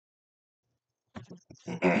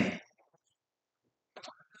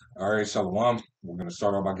All right, Shalom. We're going to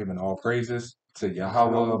start off by giving all praises to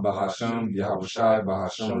Yahweh, Bahashem, Yahweh Shai,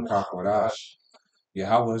 Bahashem, Rakakwadash.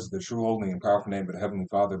 Yahweh is the true, holy, and powerful name of the Heavenly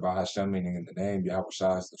Father, Bahashem, meaning in the name. Yahweh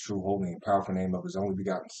Shai is the true, holy, and powerful name of His only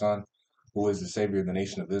begotten Son, who is the Savior of the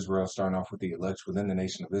nation of Israel, starting off with the elect within the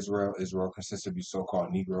nation of Israel. Israel consists of you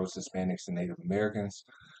so-called Negroes, Hispanics, and Native Americans,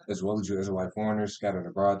 as well as you Israelite foreigners scattered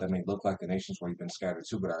abroad that may look like the nations where you've been scattered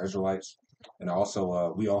to, but are Israelites. And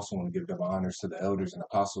also, we also want to give double honors to the elders and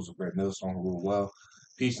apostles of Great Millstone who rule well.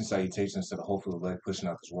 Peace and salutations to the hopeful elect pushing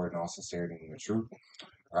out this word in all sincerity and in truth.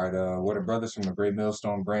 All right, we're the brothers from the Great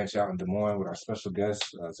Millstone branch out in Des Moines with our special guest,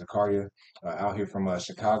 Zakaria, out here from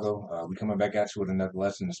Chicago. We coming back at you with another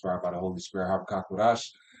lesson inspired by the Holy Spirit, Habakkuk Wadash.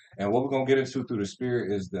 And what we're going to get into through the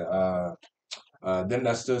Spirit is them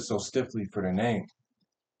that stood so stiffly for the name.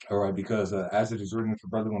 All right, because as it is written, if a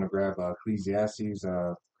brother want to grab Ecclesiastes,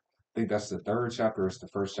 I think that's the third chapter, it's the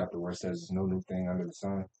first chapter where it says there's no new thing under the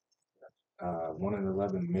sun. 1 and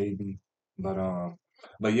 11 maybe, but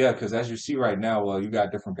but yeah, because as you see right now, you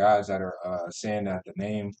got different guys that are saying that the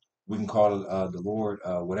name we can call the Lord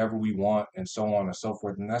whatever we want and so on and so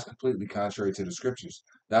forth, and that's completely contrary to the scriptures.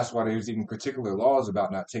 That's why there's even particular laws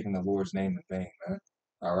about not taking the Lord's name in vain, man.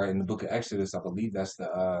 All right, in the book of Exodus, I believe that's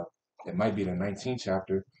the it might be the 19th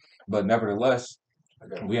chapter, but nevertheless,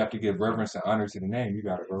 we have to give reverence and honor to the name. You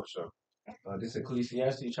got it, bro. So. This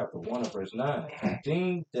Ecclesiastes chapter 1 and verse 9. The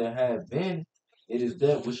thing that have been, it is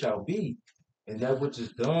that which shall be, and that which is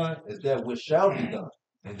done is that which shall be done.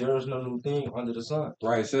 And there is no new thing under the sun.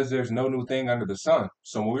 Right, it says there's no new thing under the sun.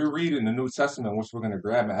 So when we read in the New Testament, which we're going to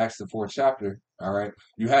grab in Acts the 4th chapter, all right,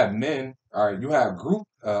 you have men, all right, you have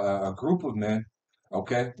a group of men,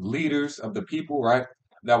 okay, leaders of the people, right,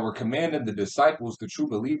 that were commanding the disciples, the true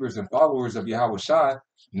believers and followers of Yahweh Shai,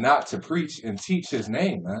 not to preach and teach His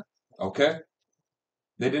name, man. Okay,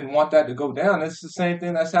 they didn't want that to go down. It's the same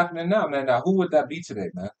thing that's happening now, man. Now, who would that be today,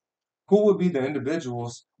 man? Who would be the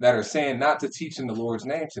individuals that are saying not to teach in the Lord's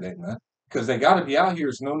name today, man? Because they got to be out here.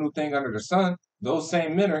 It's no new thing under the sun. Those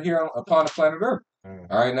same men are here upon the planet Earth.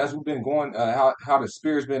 All right, and as we've been going, how the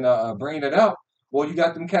Spirit's been bringing it out. Well, you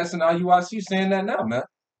got them cats in IUIC saying that now, man.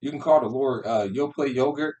 You can call the Lord Yo Play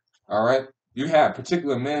Yogurt. All right, you have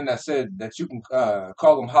particular men that said that you can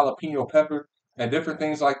call them jalapeno pepper and different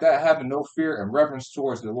things like that, having no fear and reverence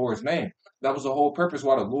towards the Lord's name. That was the whole purpose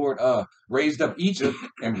why the Lord raised up Egypt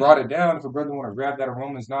and brought it down. If a brother want to grab that in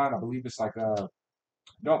Romans 9, I believe it's like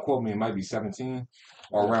don't quote me, it might be 17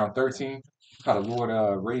 or around 13. How the Lord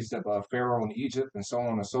raised up Pharaoh in Egypt and so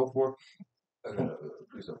on and so forth.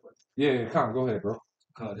 Yeah, come on, go ahead, bro.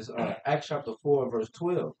 This Acts chapter 4 and verse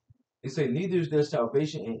 12. It says, neither is there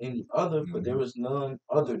salvation in any other, for there is none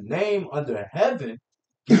other name under heaven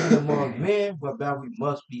given among men whereby we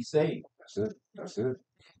must be saved. That's it. That's it.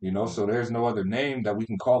 You know, so there's no other name that we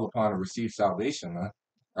can call upon to receive salvation, man.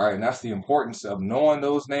 All right, and that's the importance of knowing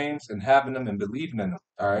those names and having them and believing in them.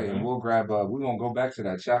 All right, and we'll grab. We won't go back to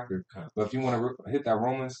that chapter, but if you want to hit that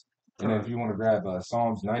Romans, and then if you want to grab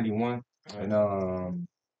Psalms 91 and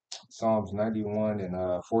Psalms 91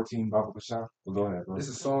 and 14, Baba Bashar, we'll go ahead, bro. This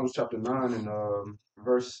is Psalms chapter 9 and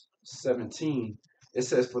verse 17. It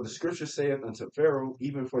says, "For the scripture saith unto Pharaoh,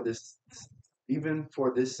 even for this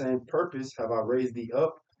same purpose have I raised thee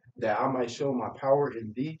up, that I might show my power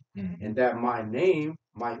in thee, and that my name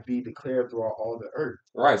might be declared throughout all the earth."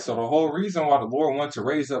 Right. So the whole reason why the Lord wanted to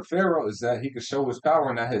raise up Pharaoh is that he could show his power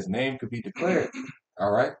and that his name could be declared.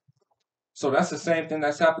 All right. So that's the same thing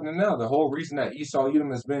that's happening now. The whole reason that Esau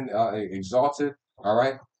Edom has been exalted, all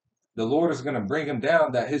right, the Lord is going to bring him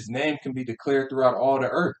down that his name can be declared throughout all the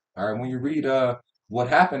earth. All right. When you read what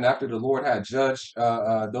happened after the Lord had judged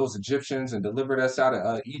those Egyptians and delivered us out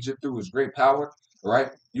of Egypt through his great power, right?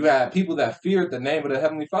 You had people that feared the name of the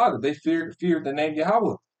Heavenly Father. They feared the name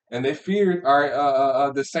Yahweh. And they feared all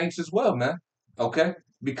right, the saints as well, man. Okay?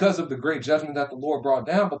 Because of the great judgment that the Lord brought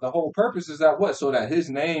down. But the whole purpose is that what? So that his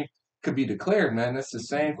name could be declared, man. That's the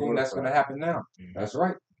same thing that's going to happen now. That's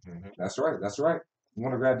right. That's right. That's right. You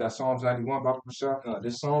want to grab that Psalms 91, Baba Michelle?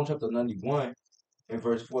 This Psalm chapter 91 and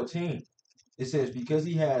verse 14. It says, because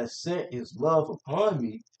he has set his love upon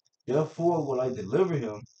me, therefore will I deliver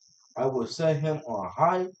him. I will set him on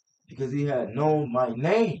high because he had known my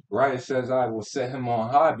name. Right. It says, I will set him on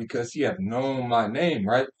high because he have known my name,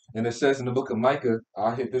 right? And it says in the book of Micah,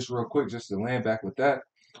 I'll hit this real quick just to land back with that.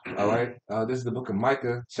 All right. This is the book of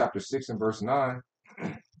Micah, chapter 6 and verse 9.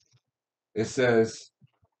 It says,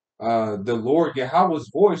 the Lord Yahweh's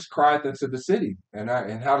voice cried unto the city. And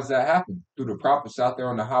how does that happen? Through the prophets out there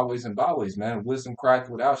on the highways and byways, man. Wisdom cried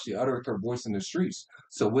without, she uttered her voice in the streets.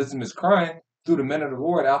 So wisdom is crying, through the men of the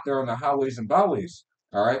Lord out there on the highways and byways.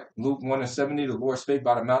 All right. Luke 1:70, the Lord spake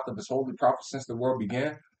by the mouth of his holy prophets since the world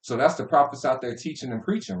began. So that's the prophets out there teaching and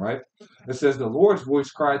preaching, right? It says, the Lord's voice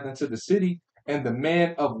cried into the city, and the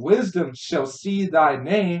man of wisdom shall see thy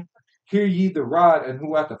name. Hear ye the rod, and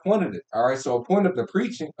who hath appointed it. All right. So a point of the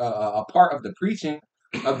preaching, a part of the preaching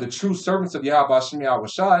of the true servants of Yahweh Shem Yahweh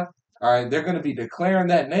Shai, all right, they're going to be declaring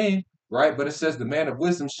that name, right? But it says, the man of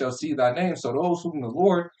wisdom shall see thy name. So those whom the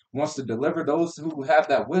Lord wants to deliver, those who have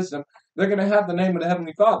that wisdom, they're going to have the name of the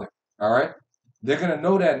Heavenly Father, all right? They're going to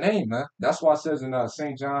know that name, man. That's why it says in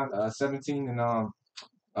St. John 17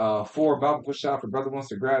 and 4, Bible push out, if the brother wants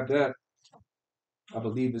to grab that. I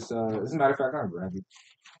believe it's, as a matter of fact, I'll grab it.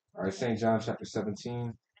 All right, St. John chapter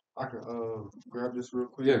 17. I can grab this real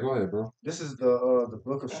quick. Yeah, go ahead, bro. This is the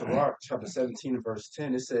book of Sirach, chapter 17 and verse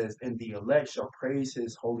 10. It says, "And the elect shall praise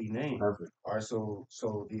his holy name." Perfect. All right,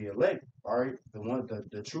 so the elect, all right,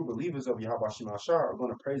 the true believers of Yahweh Shema Shah are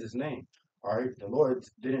going to praise his name. All right, the Lord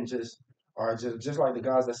didn't just, all right, just like the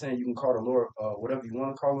guys that saying you can call the Lord whatever you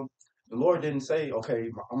want to call him. The Lord didn't say, okay,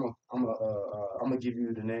 I'm gonna give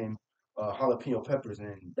you the name jalapeno peppers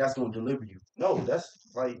and that's gonna deliver you. No, that's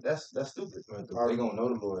stupid. They gonna know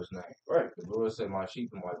the Lord's name. Right. The Lord said, "My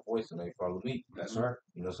sheep know my voice, and they follow me." That's right.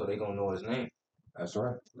 You know, so they gonna know His name. That's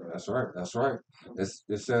right. That's right. That's right.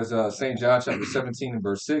 It says St. John chapter 17 and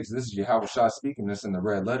verse 6. This is Yahweh Shah speaking this in the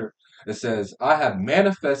red letter. It says, I have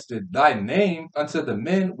manifested thy name unto the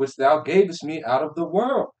men which thou gavest me out of the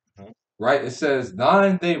world. Right? It says,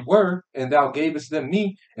 thine they were, and thou gavest them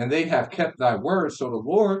me, and they have kept thy word. So the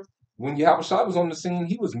Lord, when Yahweh Shah was on the scene,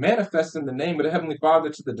 he was manifesting the name of the Heavenly Father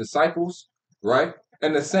to the disciples, right?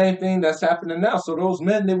 And the same thing that's happening now. So those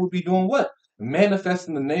men, they would be doing what?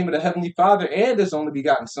 Manifesting the name of the Heavenly Father and His only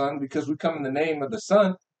begotten Son, because we come in the name of the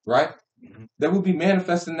Son, right? They will be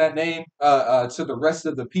manifesting that name to the rest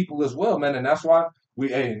of the people as well, man. And that's why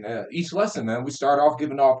we, each lesson, man, we start off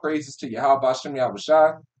giving all praises to Yahweh Shem Yahweh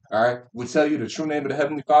Shai. All right, we tell you the true name of the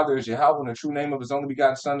Heavenly Father is Yahweh, and the true name of His only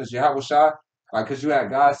begotten Son is Yahweh Shai. All right, because you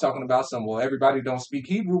had guys talking about well, everybody don't speak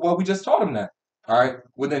Hebrew. Well, we just taught them that. All right,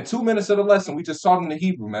 within 2 minutes of the lesson, we just taught them the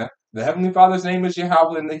Hebrew, man. The Heavenly Father's name is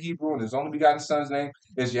Yahweh in the Hebrew, and His only begotten Son's name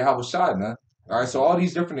is Yahweh Shai, man. All right, so all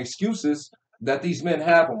these different excuses that these men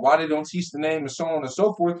have and why they don't teach the name and so on and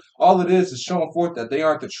so forth, all it is showing forth that they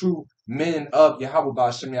aren't the true men of Yahweh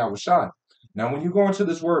B'Shem Yahweh Shai. Now, when you go into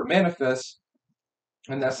this word manifest,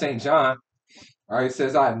 and that's St. John, all right, it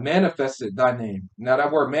says, I manifested thy name. Now,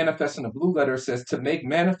 that word manifest in the blue letter says to make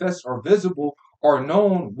manifest or visible or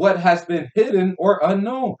known what has been hidden or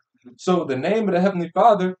unknown. So the name of the Heavenly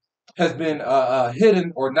Father has been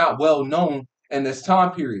hidden or not well known in this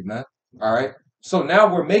time period, man. All right. So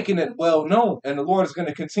now we're making it well known, and the Lord is going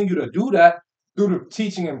to continue to do that through the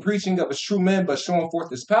teaching and preaching of His true men, but showing forth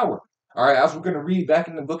His power. All right, as we're going to read back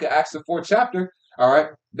in the book of Acts, the 4th chapter, all right,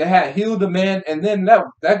 they had healed a man, and then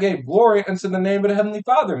that gave glory unto the name of the Heavenly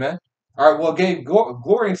Father, man. All right, well, gave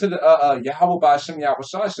glory into the Yahweh B'Shem Yahweh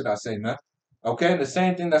Shai, should I say, man. Okay, and the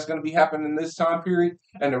same thing that's going to be happening in this time period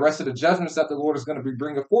and the rest of the judgments that the Lord is going to be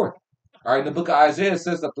bringing forth. All right, in the book of Isaiah, it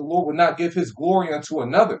says that the Lord will not give His glory unto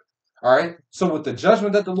another. All right, so with the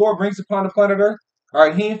judgment that the Lord brings upon the planet Earth, all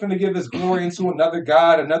right, He ain't going to give His glory into another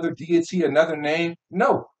God, another deity, another name.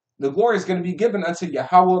 No, the glory is going to be given unto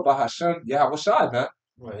Yahweh B'Hashem Yahweh Shai, man.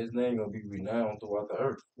 Well, His name gonna be renowned throughout the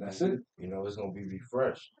earth. That's it. You know, it's gonna be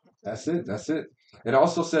refreshed. That's it. That's it. It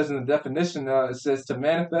also says in the definition, it says to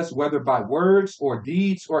manifest whether by words or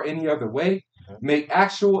deeds or any other way, make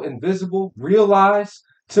actual and visible, realize,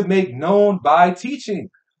 to make known by teaching.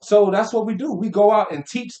 So that's what we do. We go out and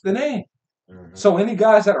teach the name. So any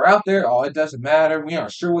guys that are out there, oh, it doesn't matter, we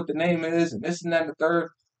aren't sure what the name is, and this and that and the third.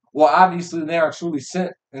 Well, obviously they are truly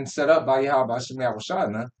sent and set up by Yahweh B'Shem Yahweh Shai,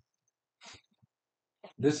 man.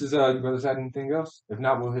 This is, you brothers had anything else? If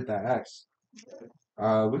not, we'll hit that Acts.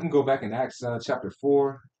 We can go back in Acts chapter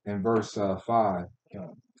 4 and verse 5.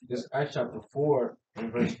 This Acts chapter 4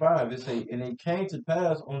 and verse 5, it says, and it came to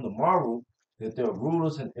pass on the morrow that their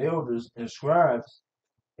rulers and elders and scribes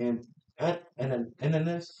and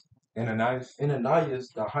Ananias,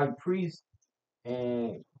 the high priest,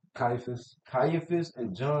 and Caiaphas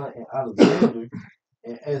and John and Alexander,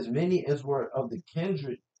 and as many as were of the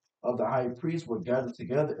kindred of the high priest were gathered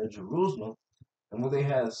together at Jerusalem. And when they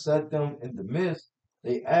had set them in the midst,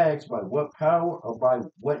 they asked, by what power or by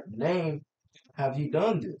what name have ye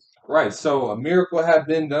done this? Right, so a miracle had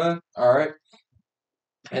been done, all right?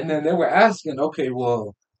 And then they were asking, okay,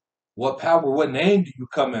 well, what power, what name do you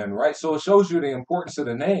come in, right? So it shows you the importance of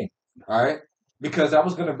the name, all right? Because that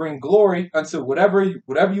was going to bring glory unto whatever you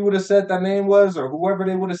would have said that name was, or whoever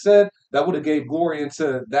they would have said, that would have gave glory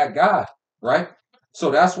into that God, right? So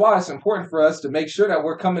that's why it's important for us to make sure that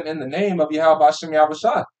we're coming in the name of Yahweh Hashem Yahweh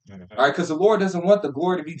Shai. All right, because the Lord doesn't want the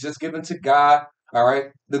glory to be just given to God. All right,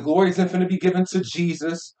 the glory isn't going to be given to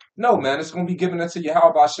Jesus. No, man, it's going to be given unto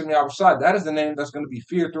Yahweh Hashem Yahweh Shai. That is the name that's going to be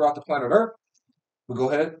feared throughout the planet Earth. But go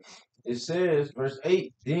ahead. It says, verse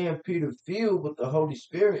 8, then Peter, filled with the Holy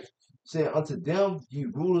Spirit, said unto them, ye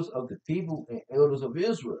rulers of the people and elders of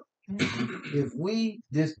Israel, if we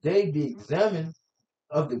this day be examined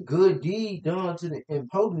of the good deed done to the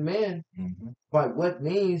impotent man, by what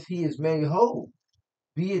means he is made whole,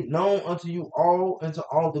 be it known unto you all and to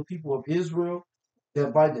all the people of Israel,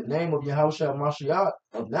 that by the name of Yahushua Mashiach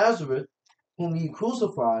of Nazareth, whom ye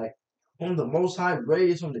crucified, whom the Most High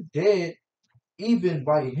raised from the dead, even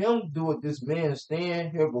by him doeth this man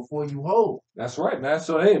stand here before you whole. That's right, man.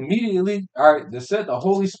 So they immediately, all right, they said the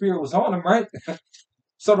Holy Spirit was on him, right?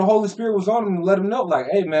 So the Holy Spirit was on him to let him know, like,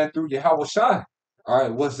 hey, man, through Yahweh Shai, all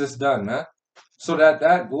right, what's this done, man? So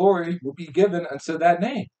that glory will be given unto that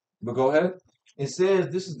name. But go ahead. It says,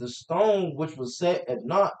 this is the stone which was set at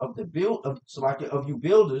naught of the of you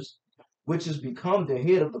builders, which has become the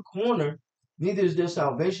head of the corner. Neither is there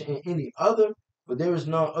salvation in any other, for there is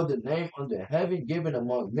no other name under heaven given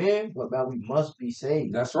among men whereby we must be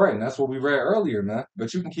saved. That's right, and that's what we read earlier, man.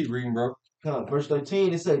 But you can keep reading, bro. Verse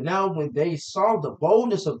 13, it said, now when they saw the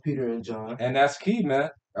boldness of Peter and John. And that's key, man.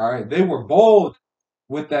 All right, they were bold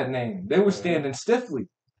with that name. They were standing stiffly,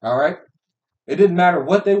 all right? It didn't matter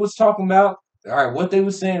what they was talking about, all right, what they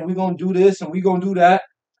was saying, we're going to do this and we're going to do that,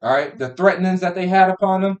 all right? The threatenings that they had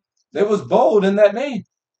upon them, they was bold in that name.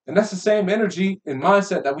 And that's the same energy and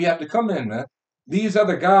mindset that we have to come in, man. These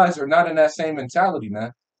other guys are not in that same mentality,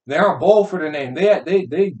 man. They aren't bold for their name.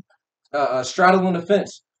 They straddle on the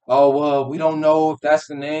fence. Oh, well, we don't know if that's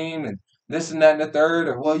the name and this and that and the third.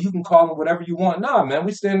 Or, well, you can call them whatever you want. Nah, man,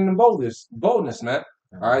 we standing in boldness, man.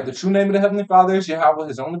 All right, the true name of the Heavenly Father is Yahweh.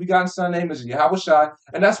 His only begotten Son name is Yahweh Shai.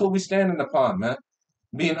 And that's what we standing upon, man.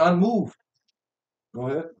 Being unmoved. Go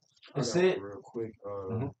ahead. That's it. Real quick,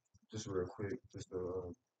 just real quick, just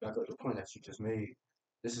back up the point that you just made.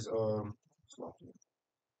 This is Sirach.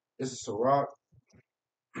 This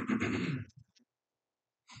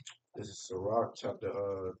is Sirach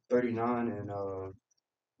chapter 39 and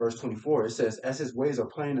verse 24. It says, "As his ways are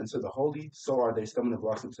plain unto the holy, so are they stumbling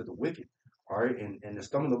blocks unto the wicked." All right, and the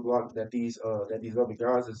stumbling block that these other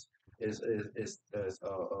guys is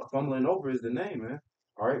fumbling over is the name, man.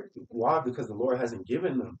 All right, why? Because the Lord hasn't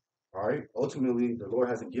given them. All right, ultimately the Lord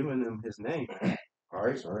hasn't given them His name. All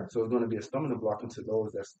right, so it's going to be a stumbling block into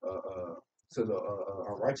those that's to the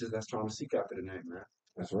unrighteous that's trying to seek after the name, man.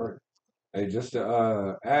 That's right. Hey, just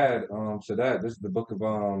to add to that, this is the book of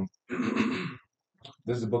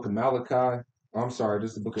this is the book of Malachi. I'm sorry,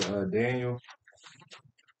 this is the book of Daniel,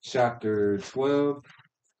 chapter 12.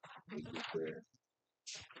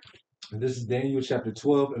 And this is Daniel chapter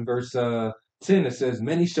 12 and verse 10. It says,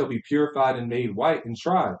 "Many shall be purified and made white and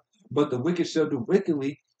tried, but the wicked shall do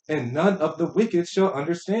wickedly, and none of the wicked shall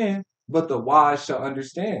understand, but the wise shall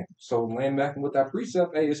understand." So laying back with that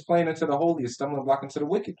precept, hey, it's plain into the holy, it's stumbling block into the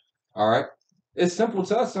wicked. All right. It's simple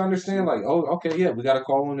to us to understand, like, oh, okay, yeah, we got to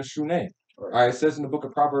call on the true name. All right. It says in the book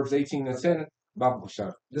of Proverbs 18 and 10,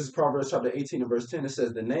 this is Proverbs chapter 18 and verse 10. It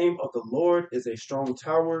says, "The name of the Lord is a strong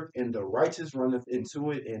tower, and the righteous runneth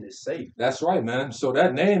into it and is safe." That's right, man. So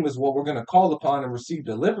that name is what we're going to call upon and receive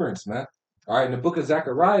deliverance, man. All right, in the book of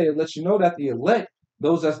Zechariah, it lets you know that the elect,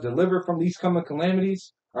 those that's delivered from these coming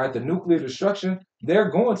calamities, all right, the nuclear destruction, they're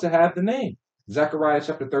going to have the name. Zechariah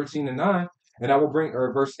chapter 13 and 9. "And I will bring,"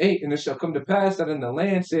 or verse 8, "and it shall come to pass that in the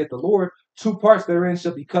land, saith the Lord, 2 parts therein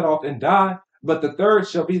shall be cut off and die, but the third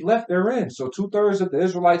shall be left therein." So 2/3 of the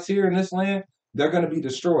Israelites here in this land, they're going to be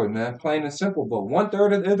destroyed, man. Plain and simple. But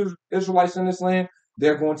 1/3 of the Israelites in this land,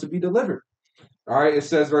 they're going to be delivered. All right, it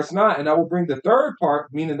says verse 9, "And I will bring the third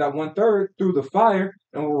part," meaning that 1/3, "through the fire,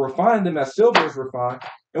 and will refine them as silver is refined,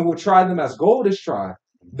 and will try them as gold is tried.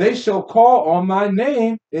 They shall call on my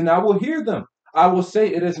name, and I will hear them. I will say,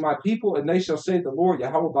 it is my people, and they shall say, the Lord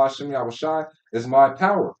Yahweh B'Hashem Yahweh Shai is my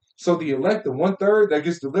power." So the elect, the 1/3 that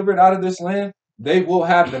gets delivered out of this land, they will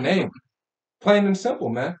have the name. Plain and simple,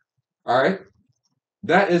 man. All right.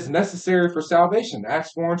 That is necessary for salvation.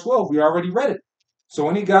 Acts 4 and 12. We already read it. So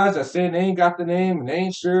any guys that saying they ain't got the name and they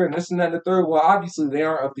ain't sure and this and that and the third, well, obviously they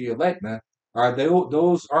aren't of the elect, man. All right.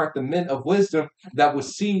 Those aren't the men of wisdom that will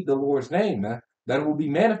see the Lord's name, man. That it will be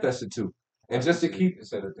manifested to. And just to keep it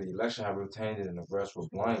said that the election have obtained it and the rest was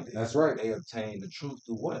blinded. That's right. They obtained the truth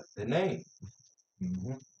through what? The name.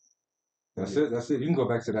 Mm-hmm. That's it. You can go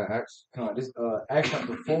back to that Acts. This Acts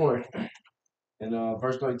chapter 4 and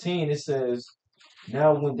verse 13. It says,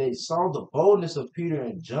 Now, when they saw the boldness of Peter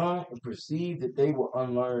and John and perceived that they were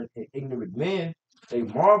unlearned and ignorant men, they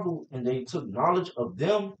marveled and they took knowledge of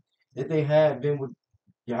them that they had been with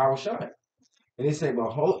Yahushua. And they say,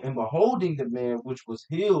 beholding the man which was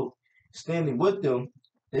healed standing with them,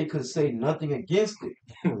 they could say nothing against it.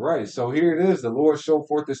 Right. So here it is. The Lord showed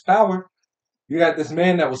forth his power. You got this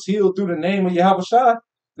man that was healed through the name of Yahushua.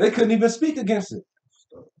 They couldn't even speak against it.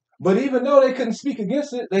 But even though they couldn't speak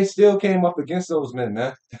against it, they still came up against those men,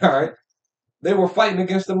 man. All right. They were fighting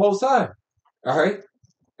against the Most High. All right.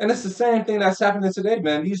 And it's the same thing that's happening today,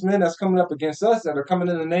 man. These men that's coming up against us that are coming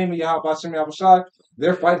in the name of Yahweh Shem Yahushua,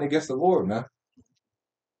 they're fighting against the Lord, man.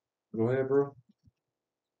 Go ahead, bro.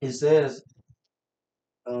 It says,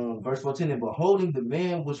 verse 14, and beholding the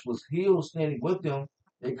man which was healed standing with them,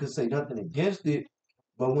 they could say nothing against it.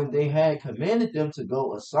 But when they had commanded them to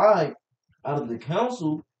go aside out of the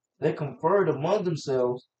council, they conferred among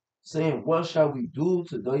themselves, saying, what shall we do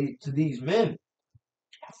to these men?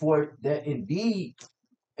 For that indeed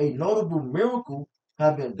a notable miracle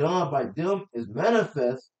have been done by them is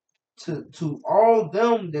manifest to all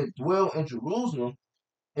them that dwell in Jerusalem,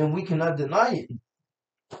 and we cannot deny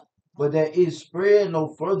it. But that it spread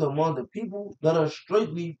no further among the people, let us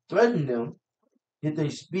straightly threaten them, that they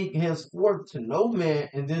speak henceforth to no man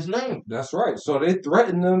in this name. That's right. So they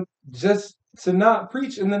threatened them just to not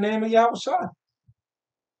preach in the name of Yahushua.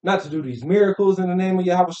 Not to do these miracles in the name of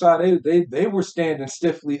Yahushua. They were standing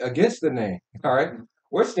stiffly against the name. All right.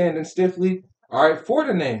 We're standing stiffly, all right, for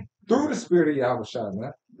the name through the spirit of Yahushua,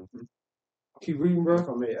 man. Keep reading, bro. If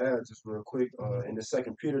I may add, just real quick, in the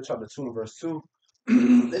 2 Peter chapter 2 and verse 2,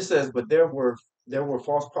 it says, but there were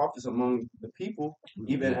false prophets among the people,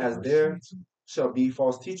 even as there shall be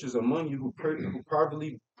false teachers among you who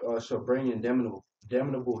privately shall bring in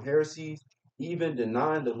damnable heresies, even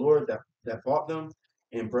denying the Lord that bought them,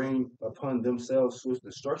 and bring upon themselves swift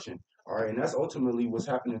destruction. All right, and that's ultimately what's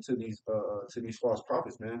happening to these false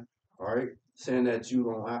prophets, man. All right, saying that you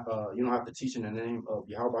don't have to teach in the name of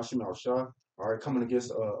Yahweh Shem Shah. All right, coming against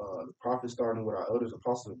the prophets, starting with our elders,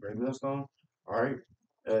 apostles of Great Millstone. All right,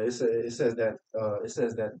 it says that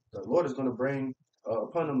the Lord is going to bring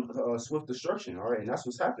upon them swift destruction. All right, and that's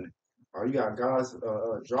what's happening. All right, you got guys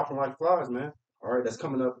dropping like flies, man. All right, that's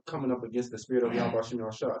coming up against the spirit of Yahweh Shem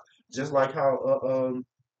Shah. Just like how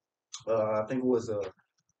I think it was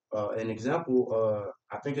an example.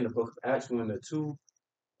 I think in the book of Acts, when the two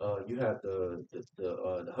you had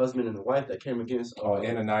the husband and the wife that came against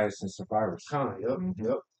Ananias and Sapphira. Khan. Yep, Mhm.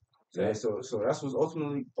 yep. Yeah. So that's what's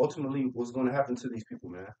ultimately what's going to happen to these people,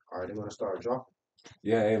 man. All right, they're going to start dropping.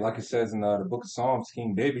 Yeah, hey, like it says in the book of Psalms,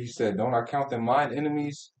 King David, he said, don't I count them mine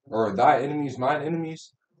enemies, or thy enemies mine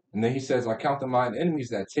enemies? And then he says, I count them mine enemies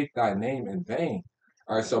that take thy name in vain.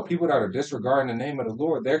 All right, so people that are disregarding the name of the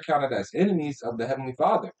Lord, they're counted as enemies of the Heavenly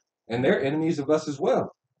Father. And they're enemies of us as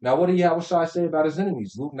well. Now, what did Yahushua say about his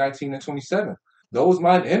enemies? Luke 19 and 27. Those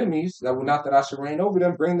mine enemies that would not that I should reign over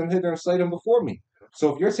them, bring them hither and slay them before me.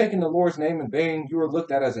 So if you're taking the Lord's name in vain, you are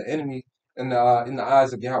looked at as an enemy in the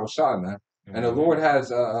eyes of Yahushua, man. And the Lord has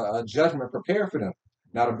a judgment prepared for them.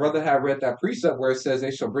 Now, the brother had read that precept where it says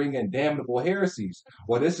they shall bring in damnable heresies.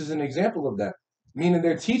 Well, this is an example of that, meaning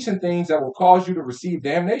they're teaching things that will cause you to receive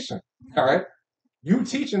damnation. All right? You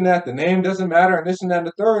teaching that the name doesn't matter and this and that and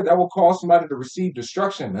the third, that will cause somebody to receive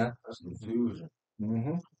destruction, man. That's confusion.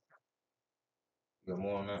 Mm-hmm. Good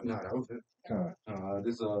morning. No, that was it.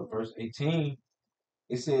 This verse 18.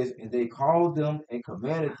 It says, and they called them and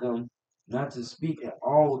commanded them not to speak at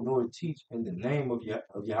all nor teach in the name of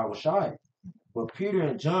Yahushua. But Peter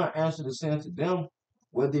and John answered and said to them,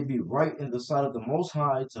 whether it be right in the sight of the Most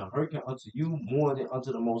High to hearken unto you more than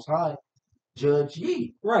unto the Most High, judge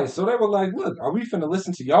ye. Right. So they were like, look, are we finna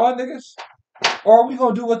listen to y'all niggas? Or are we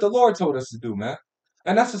gonna do what the Lord told us to do, man?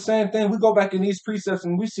 And that's the same thing. We go back in these precepts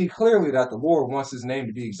and we see clearly that the Lord wants his name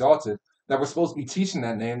to be exalted, that we're supposed to be teaching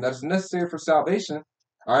that name, that's necessary for salvation.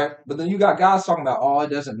 All right. But then you got guys talking about, oh, it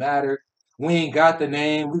doesn't matter. We ain't got the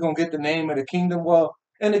name. We're going to get the name of the kingdom. Well,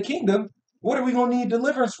 in the kingdom, what are we going to need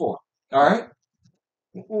deliverance for? All right.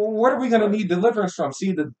 What are we going to need deliverance from?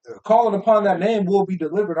 See, the calling upon that name will be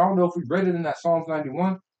delivered. I don't know if we read it in that Psalms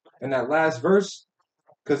 91 in that last verse,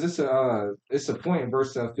 because it's a point in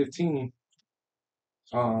verse 15.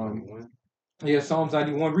 Yeah, Psalms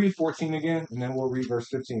 91. Read 14 again, and then we'll read verse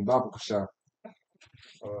 15. Bible Kashaf.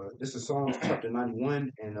 This is Psalms chapter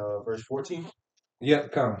 91 and verse 14.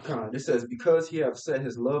 Yep, come. It says, because he hath set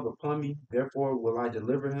his love upon me, therefore will I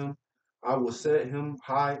deliver him. I will set him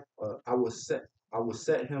high. I will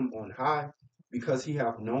set him on high, because he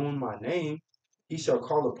hath known my name. He shall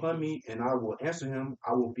call upon me, and I will answer him.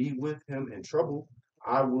 I will be with him in trouble.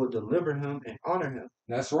 I will deliver him and honor him.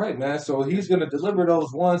 That's right, man. So he's going to deliver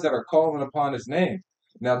those ones that are calling upon his name.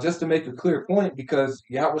 Now, just to make a clear point, because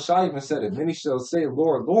Yahweh Shai even said it, many shall say,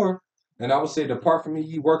 Lord, Lord, and I will say, depart from me,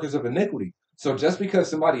 ye workers of iniquity. So just because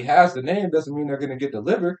somebody has the name doesn't mean they're going to get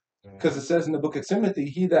delivered, because it says in the book of Timothy,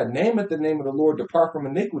 he that nameth the name of the Lord depart from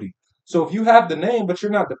iniquity. So if you have the name, but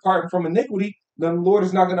you're not departing from iniquity, then the Lord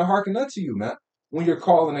is not going to hearken unto you, man, when you're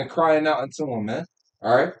calling and crying out unto him, man.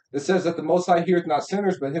 All right? It says that the Most High heareth not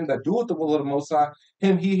sinners, but him that doeth the will of the Most High,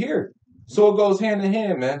 him he heareth. So it goes hand in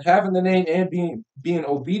hand, man. Having the name and being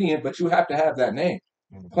obedient, but you have to have that name.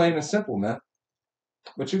 Plain and simple, man.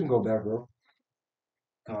 But you can go back, bro.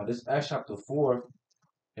 This Acts chapter 4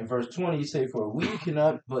 and verse 20, he say, for we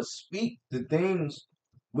cannot but speak the things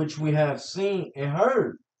which we have seen and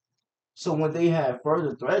heard. So when they had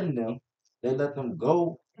further threatened them, they let them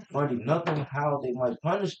go, finding nothing how they might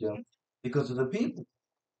punish them because of the people.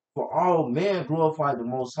 For all men glorified the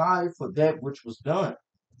Most High for that which was done.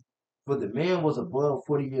 For the man was above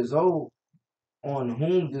 40 years old, on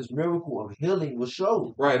whom this miracle of healing was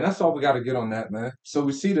showed. Right, and that's all we got to get on that, man. So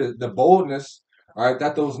we see the boldness, all right,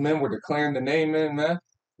 that those men were declaring the name in, man,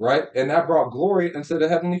 right? And that brought glory into the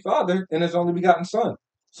Heavenly Father and His only begotten Son.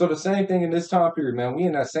 So the same thing in this time period, man. We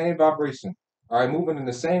in that same vibration, all right, moving in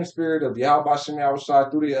the same spirit of Yahweh Shem Yahweh Shai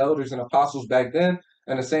through the elders and apostles back then,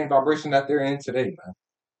 and the same vibration that they're in today, man.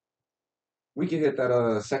 We can hit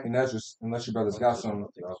that second Esdras, unless your brothers got some.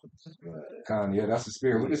 Yeah, that's the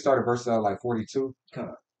spirit. We can start at verse like 42.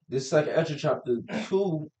 This second Esdras chapter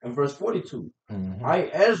 2 and verse 42. Mm-hmm. I,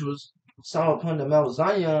 Esdras, saw upon the Mount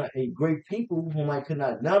Zion a great people whom I could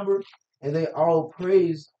not number, and they all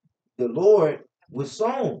praised the Lord with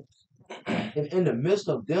songs. And in the midst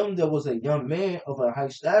of them there was a young man of a high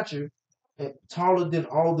stature, and taller than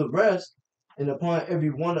all the rest, and upon every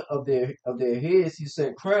one of their heads he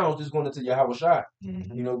set crowns. Just going into Yahweh Shai,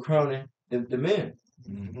 crowning the men.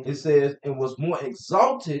 Mm-hmm. It says, and was more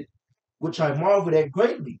exalted, which I marveled at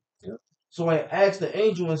greatly. Yep. So I asked the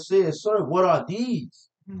angel and said, Sir, what are these?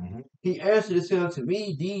 Mm-hmm. He answered and said unto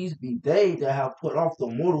me, These be they that have put off the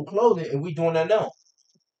mortal clothing, and we doing that now.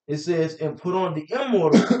 It says, and put on the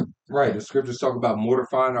immortal. Right, the scriptures talk about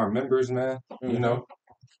mortifying our members, man.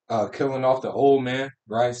 Killing off the old man,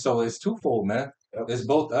 right? So it's twofold, man. Yep. It's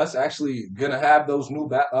both us actually gonna have those new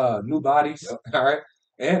bodies, Yep. all right,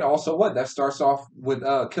 and also what that starts off with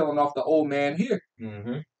killing off the old man here.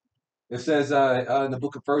 Mm-hmm. It says in the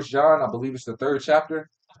book of 1 John, I believe it's the 3rd chapter.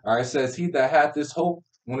 All right, it says, he that had this hope,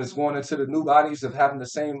 when it's going into the new bodies of having the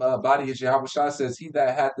same body as Yahweh Shai, says, he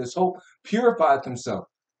that had this hope purified himself.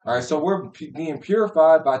 All right, so we're being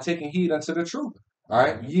purified by taking heed unto the truth. All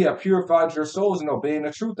right, ye have purified your souls in obeying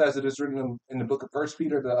the truth, as it is written in the book of 1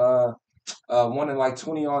 Peter, the 1 and like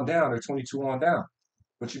 20 on down, or 22 on down.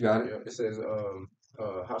 But you got it. Yeah, it says,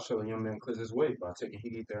 how shall a young man cleanse his way? By taking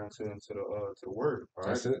heed there into the word. All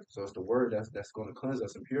right. That's it. So it's the word that's going to cleanse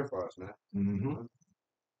us and purify us, man. Mm-hmm.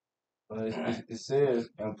 It says,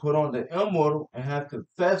 and put on the immortal, and have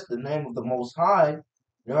confessed the name of the Most High,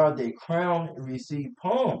 there are they crowned and receive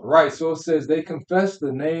palms. Right, so it says they confess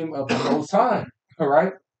the name of the Most High. All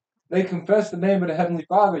right, they confess the name of the Heavenly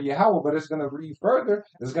Father, Yahweh, but it's going to read further.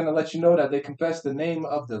 It's going to let you know that they confess the name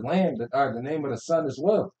of the Lamb, or the name of the Son as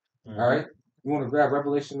well. Mm-hmm. All right, you want to grab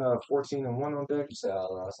Revelation 14 and 1 on deck? You say,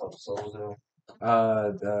 some souls there.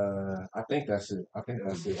 I think that's it. I think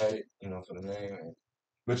that's it. Right, for the name.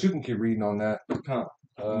 But you can keep reading on that.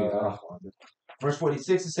 Verse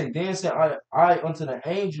 46, it say, then said I unto the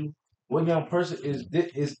angel, what young person is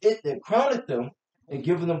it that crowneth them and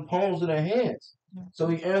giveth them palms in their hands? So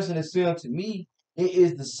he answered and said unto me, it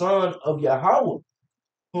is the Son of Yahweh,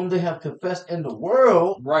 whom they have confessed in the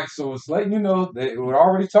world. Right, so it's letting you know that it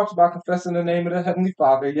already talks about confessing the name of the Heavenly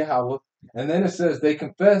Father, Yahweh, and then it says they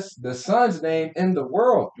confess the Son's name in the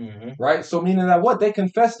world, right? So meaning that what? They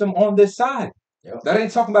confess them on this side. Yep. That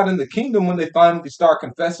ain't talking about in the kingdom when they finally start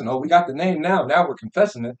confessing. Oh, we got the name now we're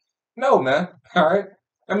confessing it. No, man, all right?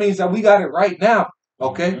 That means that we got it right now,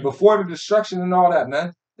 okay? Before the destruction and all that,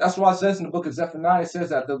 man. That's why it says in the book of Zephaniah, it says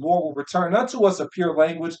that the Lord will return unto us a pure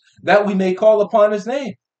language that we may call upon his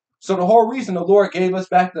name. So the whole reason the Lord gave us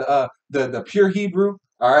back the pure Hebrew,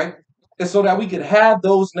 all right, is so that we could have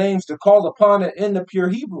those names to call upon it in the pure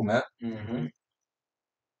Hebrew, man. Mm-hmm.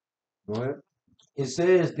 Go ahead. It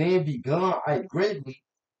says, then begun I greatly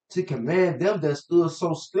to command them that stood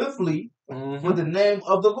so stiffly for the name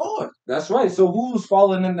of the Lord. That's right. So who's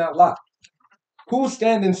falling in that lot? Who's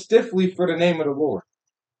standing stiffly for the name of the Lord?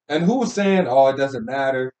 And who's saying, oh, it doesn't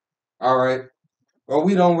matter, all right, or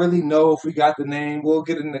we don't really know if we got the name, we'll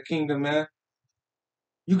get in the kingdom, man.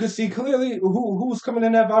 You can see clearly who's coming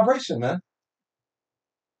in that vibration, man.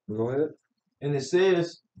 Go ahead. And it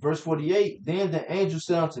says, verse 48, then the angel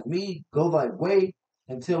said unto me, go thy way,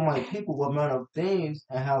 and tell my people what manner of things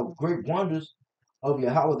and how great wonders of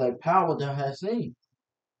Yahweh thy power thou hast seen.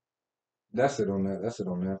 That's it on that. That's it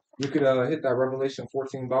on that. You could hit that Revelation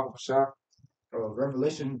 14 Bible shot.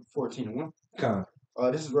 Revelation 14:1. Come.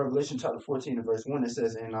 This is Revelation chapter 14 and verse 1. It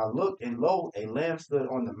says, and I looked, and lo, a lamb stood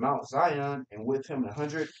on the Mount Zion, and with him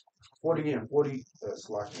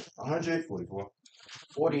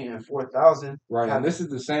 144,000. Right, and this is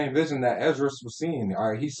the same vision that Ezra was seeing.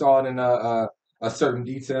 All right, he saw it in a certain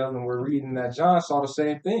detail, and we're reading that John saw the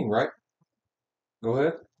same thing, right? Go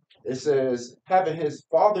ahead. It says, having his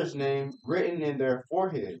father's name written in their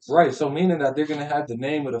foreheads. Right, so meaning that they're going to have the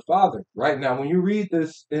name of the Father. Right, now when you read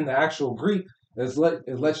this in the actual Greek, it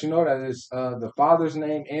lets you know that it's the Father's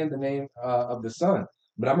name and the name of the Son.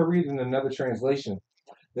 But I'm going to read it in another translation.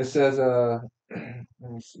 It says, let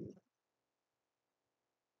me see.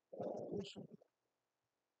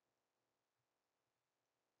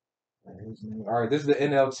 All right, this is the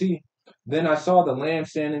NLT. Then I saw the Lamb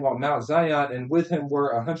standing on Mount Zion, and with him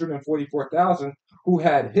were 144,000 who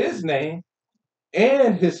had his name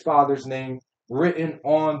and his father's name written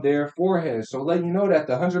on their foreheads. So letting you know that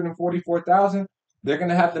the 144,000, they're going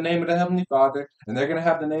to have the name of the Heavenly Father, and they're going to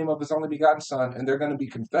have the name of his only begotten Son, and they're going to be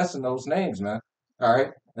confessing those names, man. All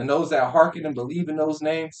right, and those that hearken and believe in those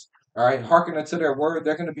names, all right, hearken unto their word,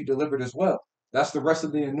 they're going to be delivered as well. That's the rest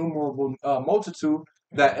of the innumerable multitude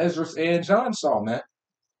that Ezra and John saw, man.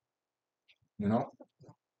 You know,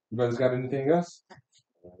 you brothers got anything else?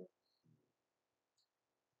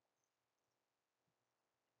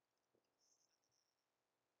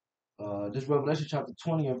 This Revelation chapter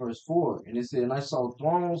 20 and verse 4. And it said, and I saw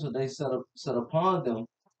thrones, and they set upon them,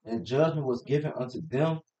 and judgment was given unto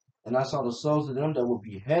them. And I saw the souls of them that were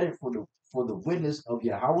beheaded for the witness of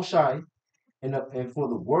Yahweh and for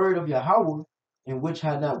the word of Yahweh, in which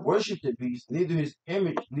had not worshipped the beast, neither his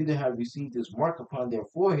image, neither had received his mark upon their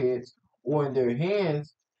foreheads or in their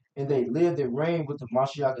hands, and they lived and reigned with the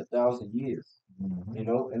Mashiach 1,000 years. Mm-hmm. You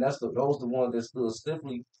know, and those the ones that stood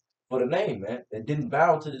stiffly for the name, man. That didn't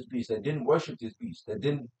bow to this beast, that didn't worship this beast, that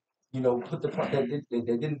didn't, put the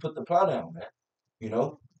they didn't put the plot down, man. You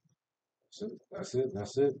know, That's it.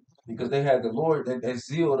 That's it. because they had the Lord, that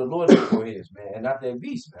zeal of the Lord in their foreheads, man, and not that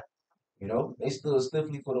beast, man. You know, they stood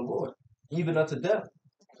stiffly for the Lord, even unto death.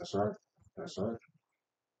 That's right. That's right.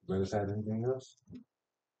 Brothers have anything else?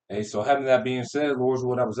 Hey, so having that being said, Lord's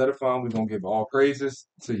what I was edifying, we're going to give all praises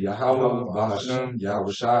to Yahweh, Bahashem,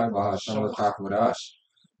 Yahweh Shai, Bahashem, Lakakwadash.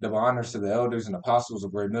 Double honors to the elders and apostles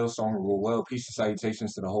of Great Millstone, rule well. Peace and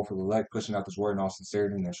salutations to the hopeful elect, pushing out this word in all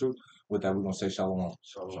sincerity and truth. With that, we're going to say shalom.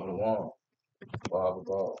 Shalom. Bob.